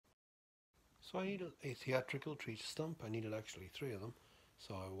So I needed a theatrical tree stump. I needed actually three of them.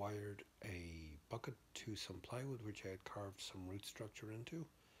 So I wired a bucket to some plywood which I had carved some root structure into,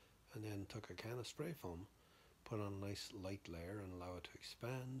 and then took a can of spray foam, put on a nice light layer and allow it to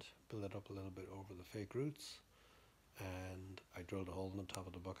expand, build it up a little bit over the fake roots, and I drilled a hole in the top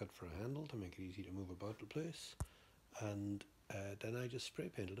of the bucket for a handle to make it easy to move about the place, and then I just spray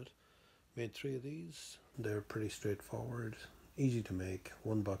painted it. Made three of these. They're pretty straightforward, easy to make.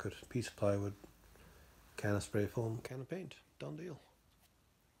 One bucket, piece of plywood, can of spray foam, can of paint. Done deal.